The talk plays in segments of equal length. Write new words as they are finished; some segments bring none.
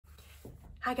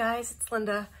Hi guys, it's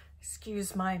Linda.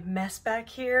 Excuse my mess back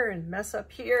here and mess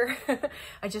up here.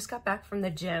 I just got back from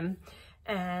the gym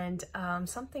and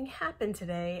something happened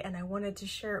today and I wanted to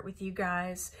share it with you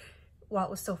guys while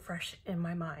it was still fresh in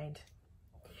my mind.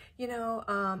 You know,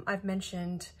 I've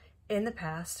mentioned in the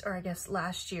past, or I guess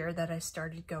last year, that I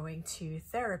started going to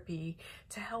therapy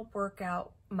to help work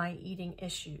out my eating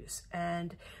issues.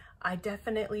 And I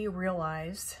definitely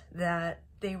realized that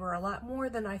they were a lot more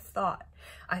than I thought.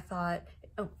 I thought,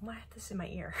 oh, I have this in my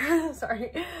ear.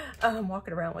 Sorry, I'm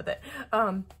walking around with it.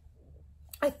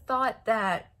 I thought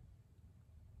that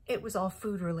it was all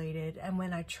food related. And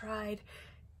when I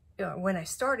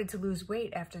started to lose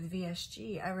weight after the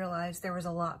VSG, I realized there was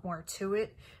a lot more to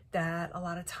it, that a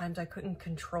lot of times I couldn't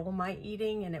control my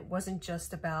eating, and it wasn't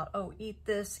just about, oh, eat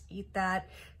this, eat that,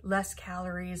 less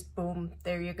calories, boom,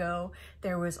 there you go.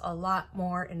 There was a lot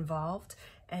more involved,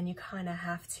 and you kind of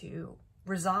have to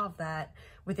resolve that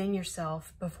within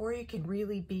yourself before you can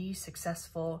really be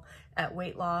successful at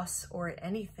weight loss or at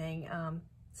anything.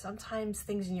 Sometimes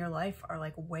things in your life are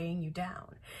like weighing you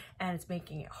down and it's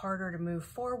making it harder to move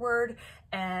forward.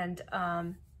 And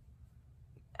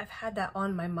I've had that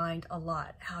on my mind a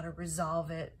lot, how to resolve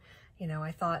it. You know,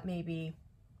 I thought maybe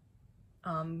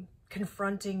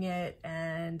confronting it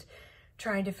and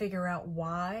trying to figure out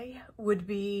why would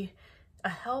be a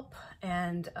help.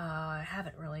 And I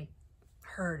haven't really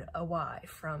heard a why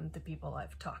from the people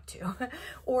I've talked to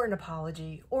or an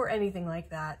apology or anything like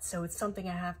that. So it's something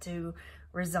I have to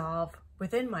resolve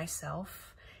within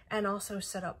myself and also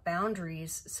set up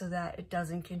boundaries so that it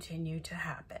doesn't continue to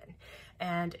happen.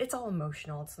 And it's all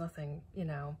emotional. It's nothing, you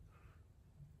know,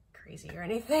 crazy or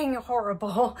anything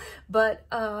horrible, but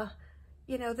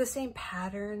you know, the same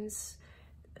patterns,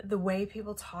 the way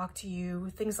people talk to you,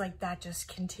 things like that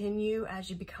just continue as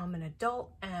you become an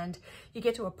adult, and you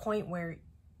get to a point where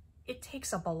it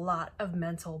takes up a lot of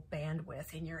mental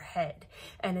bandwidth in your head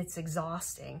and it's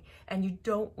exhausting, and you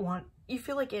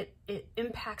feel like it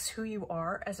impacts who you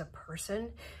are as a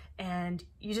person, and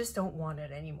you just don't want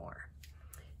it anymore.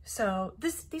 So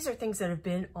these are things that have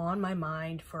been on my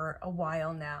mind for a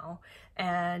while now,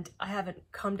 and I haven't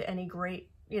come to any great,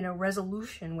 you know,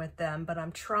 resolution with them, but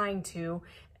I'm trying to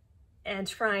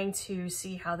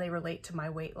see how they relate to my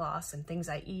weight loss and things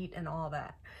I eat and all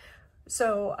that.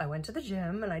 So I went to the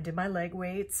gym and I did my leg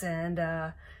weights, and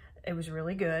it was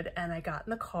really good. And I got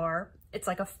in the car. It's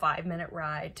like a 5-minute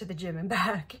ride to the gym and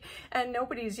back. And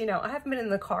nobody's, you know, I haven't been in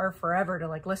the car forever to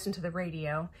like listen to the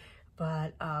radio,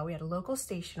 but we had a local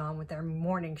station on with their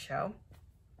morning show.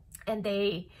 And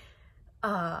I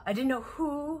didn't know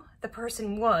who the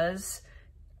person was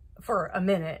for a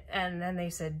minute, and then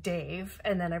they said Dave,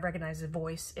 and then I recognized the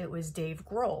voice. It was Dave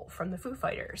Grohl from the Foo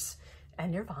Fighters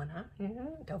and Nirvana,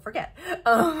 don't forget.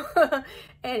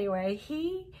 Anyway,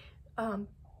 he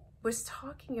was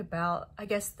talking about, I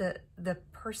guess the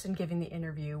person giving the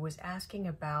interview was asking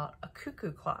about a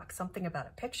cuckoo clock, something about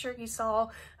a picture he saw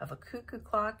of a cuckoo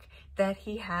clock that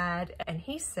he had, and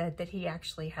he said that he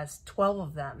actually has 12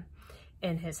 of them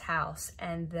in his house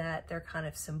and that they're kind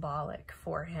of symbolic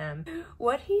for him.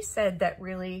 What he said that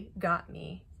really got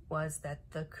me was that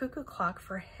the cuckoo clock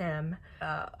for him,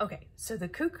 okay, so the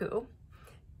cuckoo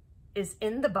is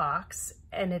in the box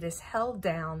and it is held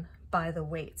down by the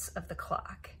weights of the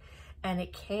clock, and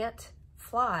it can't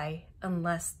fly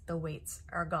unless the weights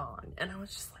are gone. And I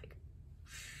was just like,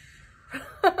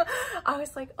 I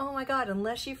was like, oh my God,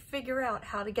 unless you figure out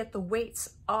how to get the weights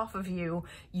off of you,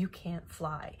 you can't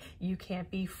fly, you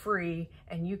can't be free,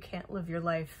 and you can't live your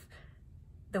life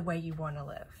the way you want to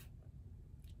live.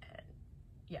 And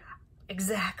yeah,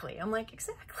 exactly. I'm like,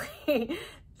 exactly.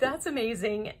 That's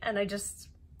amazing. And I just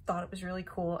thought it was really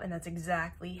cool. And that's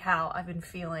exactly how I've been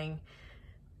feeling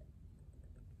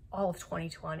all of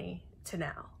 2020 to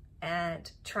now, and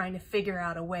trying to figure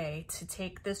out a way to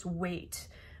take this weight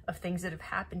of things that have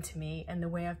happened to me and the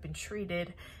way I've been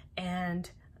treated and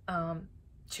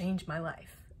change my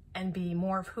life and be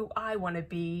more of who I want to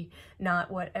be,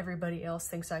 not what everybody else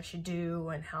thinks I should do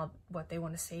and what they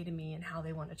want to say to me and how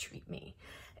they want to treat me.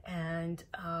 And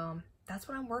that's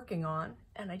what I'm working on.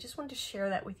 And I just wanted to share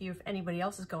that with you if anybody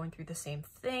else is going through the same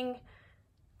thing.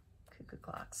 Cuckoo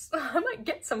clocks. I might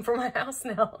get some for my house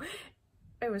now.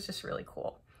 It was just really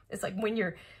cool. It's like when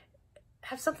you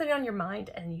have something on your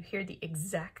mind and you hear the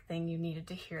exact thing you needed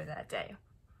to hear that day.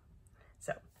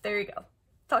 So there you go.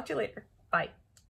 Talk to you later. Bye.